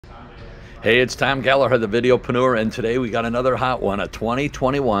Hey, it's Tom Gallagher, the Videopreneur, and today we got another hot one, a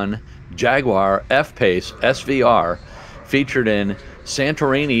 2021 Jaguar F-PACE SVR featured in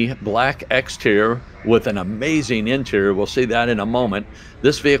Santorini black exterior with an amazing interior. We'll see that in a moment.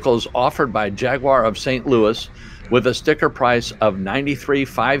 This vehicle is offered by Jaguar of St. Louis with a sticker price of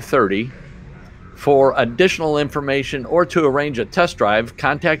 $93,530. For additional information or to arrange a test drive,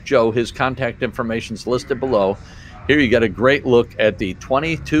 contact Joe. His contact information is listed below. Here you get a great look at the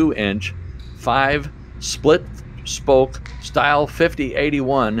 22-inch 5 split spoke style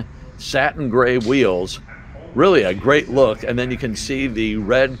 5081 satin gray wheels. Really a great look. And then you can see the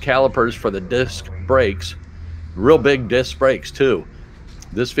red calipers for the disc brakes. Real big disc brakes too.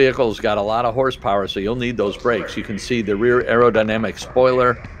 This vehicle's got a lot of horsepower, so you'll need those brakes. You can see the rear aerodynamic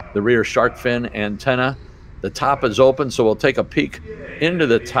spoiler, the rear shark fin antenna. The top is open, so we'll take a peek into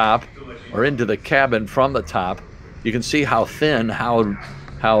the top or into the cabin from the top. You can see how thin,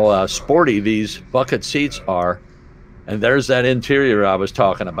 how sporty these bucket seats are. And there's that interior I was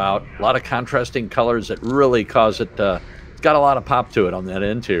talking about. A lot of contrasting colors that really cause it, it's got a lot of pop to it on that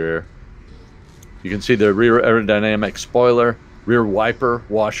interior. You can see the rear aerodynamic spoiler, rear wiper,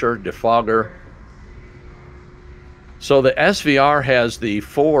 washer, defogger. So the SVR has the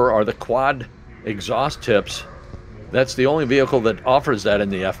quad exhaust tips. That's the only vehicle that offers that in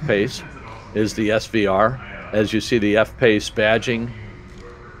the F-PACE, is the SVR. As you see the F-PACE badging,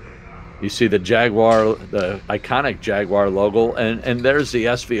 you see the Jaguar, the iconic Jaguar logo, and there's the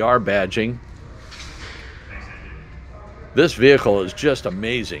SVR badging. This vehicle is just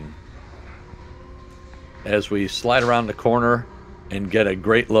amazing. As we slide around the corner and get a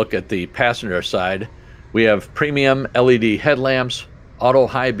great look at the passenger side, we have premium LED headlamps, auto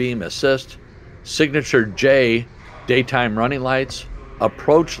high beam assist, signature J daytime running lights,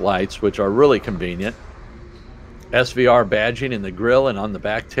 approach lights, which are really convenient, SVR badging in the grille and on the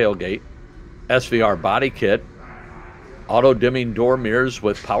back tailgate, SVR body kit, auto dimming door mirrors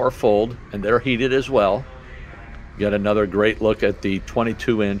with power fold, and they're heated as well. Get another great look at the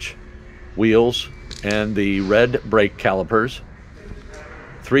 22-inch wheels and the red brake calipers,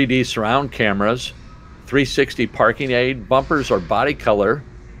 3D surround cameras, 360 parking aid, bumpers are body color.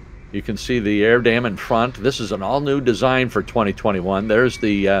 You can see the air dam in front. This is an all-new design for 2021. There's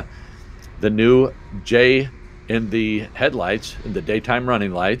the new J in the headlights, in the daytime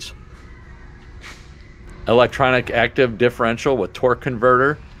running lights. Electronic active differential with torque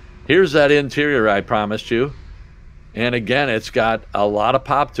converter. Here's that interior I promised you. And again, it's got a lot of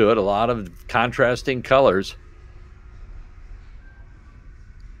pop to it, a lot of contrasting colors.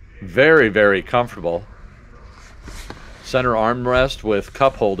 Very, very comfortable. Center armrest with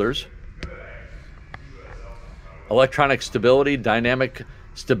cup holders. Electronic stability, dynamic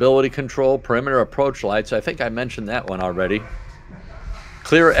stability control, perimeter approach lights. I think I mentioned that one already.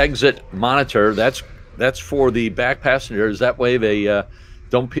 Clear exit monitor. That's for the back passengers. That way the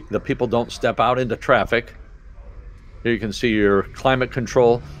people don't step out into traffic. Here you can see your climate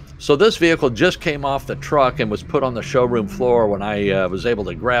control. So this vehicle just came off the truck and was put on the showroom floor when I was able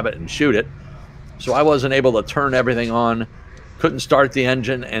to grab it and shoot it. So I wasn't able to turn everything on, couldn't start the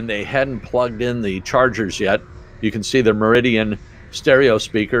engine, and they hadn't plugged in the chargers yet. You can see the Meridian stereo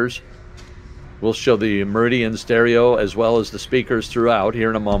speakers. We'll show the Meridian stereo as well as the speakers throughout here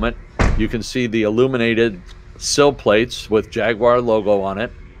in a moment. You can see the illuminated sill plates with Jaguar logo on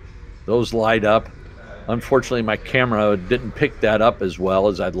it. Those light up. Unfortunately, my camera didn't pick that up as well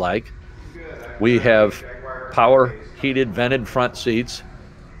as I'd like. We have power heated vented front seats.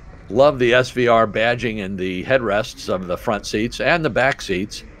 Love the SVR badging and the headrests of the front seats and the back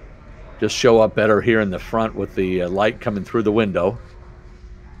seats. Just show up better here in the front with the light coming through the window.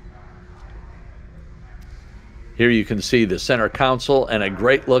 Here you can see the center console and a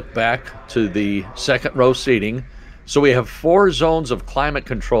great look back to the second row seating. So we have 4 zones of climate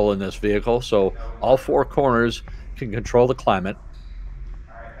control in this vehicle, so all 4 corners can control the climate.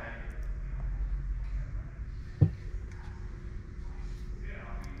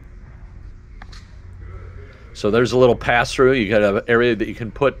 So there's a little pass-through. You got an area that you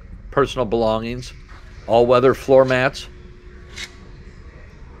can put personal belongings, all-weather floor mats,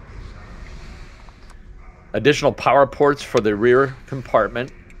 additional power ports for the rear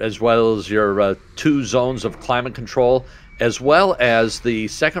compartment, as well as your 2 zones of climate control, as well as the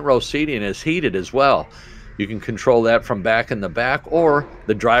second row seating is heated as well. You can control that from back in the back, or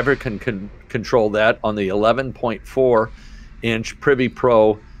the driver can control that on the 11.4-inch Pivi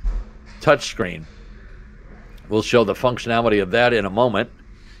Pro touchscreen. We'll show the functionality of that in a moment.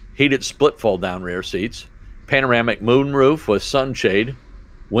 Heated split fold-down rear seats, panoramic moonroof with sunshade,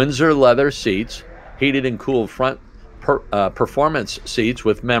 Windsor leather seats, heated and cooled front performance seats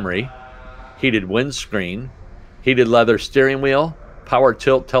with memory, heated windscreen, heated leather steering wheel, power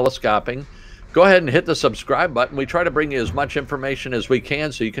tilt telescoping. Go ahead and hit the subscribe button. We try to bring you as much information as we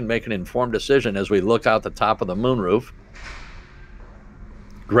can so you can make an informed decision as we look out the top of the moonroof.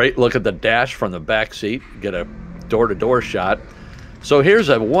 Great look at the dash from the back seat. Get a door-to-door shot. So here's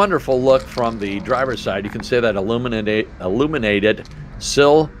a wonderful look from the driver's side. You can see that illuminated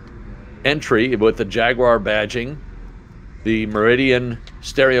sill entry with the Jaguar badging, the Meridian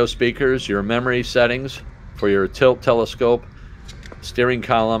stereo speakers, your memory settings for your tilt telescope, steering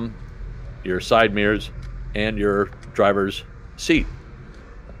column, your side mirrors, and your driver's seat.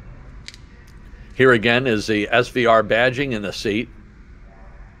 Here again is the SVR badging in the seat.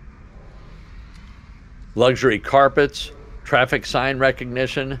 Luxury carpets, traffic sign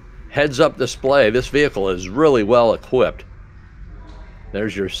recognition, heads-up display. This vehicle is really well equipped.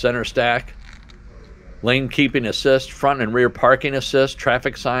 There's your center stack, lane keeping assist, front and rear parking assist,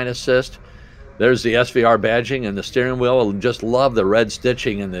 traffic sign assist. There's the SVR badging and the steering wheel. I just love the red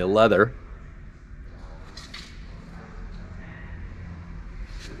stitching in the leather.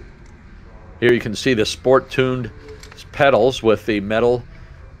 Here you can see the sport-tuned pedals with the metal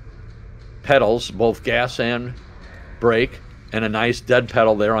pedals, both gas and brake, and a nice dead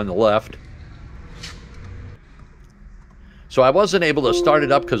pedal there on the left. So I wasn't able to start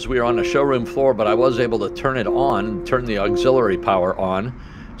it up because we were on the showroom floor, but I was able to turn it on, turn the auxiliary power on,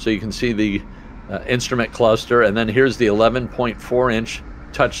 so you can see the instrument cluster. And then here's the 11.4-inch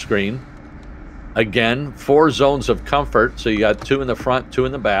touchscreen. Again, 4 zones of comfort, so you got 2 in the front, 2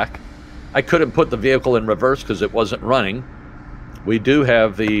 in the back. I couldn't put the vehicle in reverse because it wasn't running. We do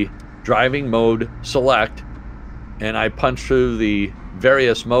have the driving mode select, and I punch through the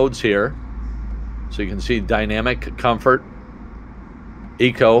various modes here. So you can see dynamic, comfort,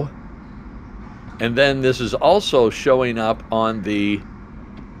 eco. And then this is also showing up on the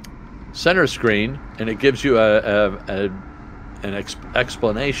center screen, and it gives you an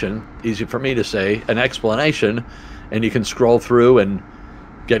explanation, easy for me to say, an explanation, and you can scroll through and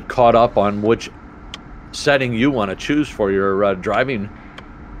get caught up on which setting you want to choose for your driving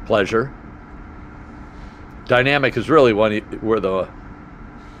pleasure. Dynamic is really where the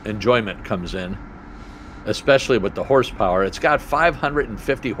enjoyment comes in, especially with the horsepower. It's got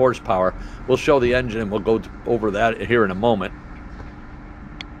 550 horsepower. We'll show the engine and we'll go over that here in a moment.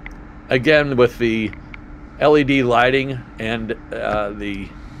 Again, with the LED lighting and the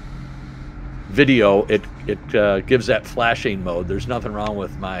video, it gives that flashing mode. There's nothing wrong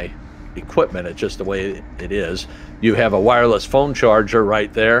with my equipment, it's just the way it is. You have a wireless phone charger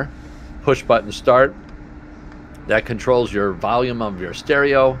right there, push button start. That controls your volume of your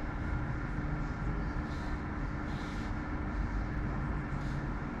stereo.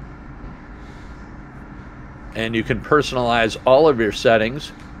 And you can personalize all of your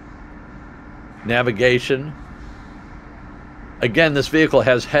settings. Navigation. Again, this vehicle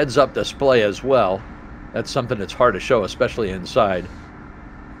has heads-up display as well. That's something that's hard to show, especially inside.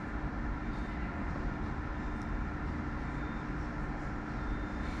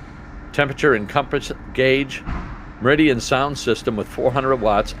 Temperature and compass gauge. Meridian sound system with 400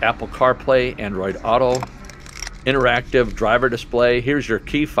 watts. Apple CarPlay, Android Auto. Interactive driver display. Here's your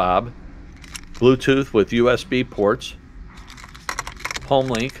key fob. Bluetooth with USB ports.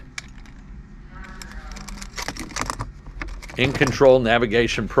 HomeLink. In Control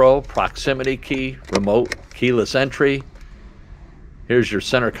Navigation Pro, Proximity Key, Remote Keyless Entry. Here's your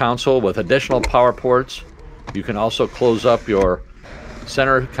center console with additional power ports. You can also close up your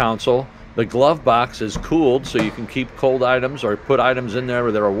center console. The glove box is cooled, so you can keep cold items or put items in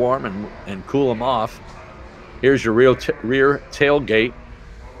there that are warm and cool them off. Here's your rear tailgate.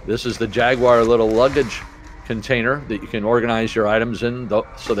 This is the Jaguar little luggage container that you can organize your items in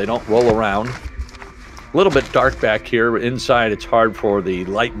so they don't roll around. A little bit dark back here. Inside, it's hard for the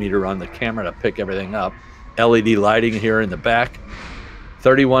light meter on the camera to pick everything up. LED lighting here in the back.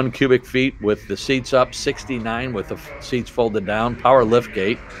 31 cubic feet with the seats up, 69 with the seats folded down. Power lift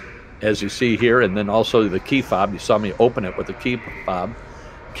gate, as you see here, and then also the key fob. You saw me open it with the key fob.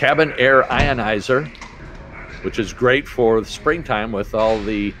 Cabin air ionizer, which is great for the springtime with all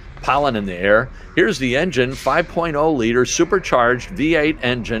the pollen in the air. Here's the engine, 5.0 liter supercharged V8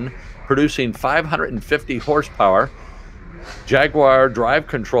 engine, producing 550 horsepower. Jaguar drive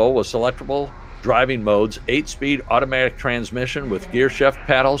control with selectable driving modes, 8-speed automatic transmission with gear shift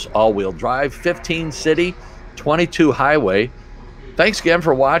paddles, all-wheel drive, 15 city, 22 highway. Thanks again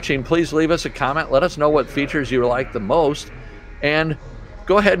for watching. Please leave us a comment. Let us know what features you like the most. And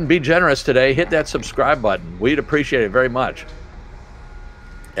go ahead and be generous today. Hit that subscribe button. We'd appreciate it very much.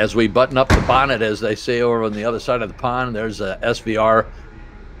 As we button up the bonnet, as they say over on the other side of the pond, there's a SVR